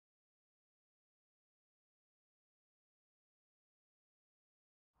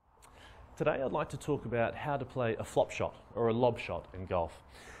Today I'd like to talk about how to play a flop shot or a lob shot in golf.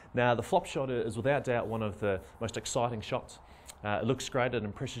 Now the flop shot is without doubt one of the most exciting shots. It looks great, it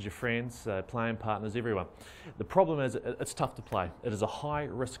impresses your friends, playing partners, everyone. The problem is it's tough to play. It is a high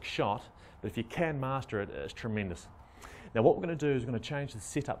risk shot, but if you can master it, it's tremendous. Now what we're going to do is we're going to change the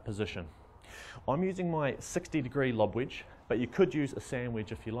setup position. I'm using my 60-degree lob wedge, but you could use a sand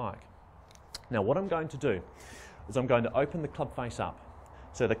wedge if you like. Now what I'm going to do is I'm going to open the club face up.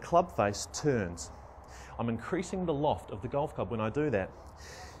 So the club face turns. I'm increasing the loft of the golf club when I do that.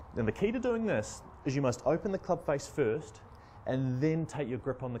 Now the key to doing this is you must open the club face first and then take your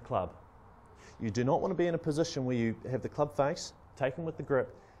grip on the club. You do not want to be in a position where you have the club face taken with the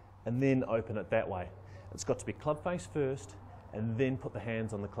grip and then open it that way. It's got to be club face first and then put the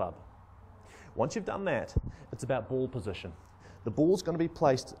hands on the club. Once you've done that, it's about ball position. The ball's going to be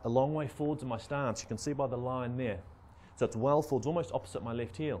placed a long way forwards in my stance. You can see by the line there. So it's well forwards, almost opposite my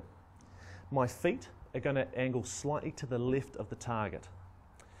left heel. My feet are going to angle slightly to the left of the target.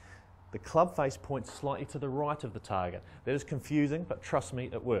 The club face points slightly to the right of the target. That is confusing, but trust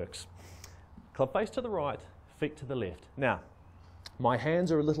me, it works. Club face to the right, feet to the left. Now, my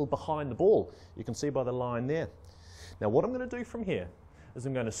hands are a little behind the ball. You can see by the line there. Now what I'm going to do from here is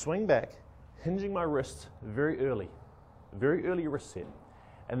I'm going to swing back, hinging my wrists very early wrist set.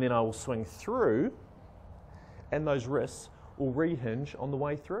 And then I will swing through and those wrists will rehinge on the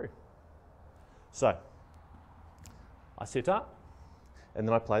way through. So, I set up and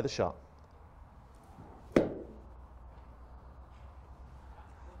then I play the shot.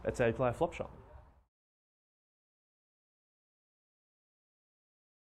 That's how you play a flop shot.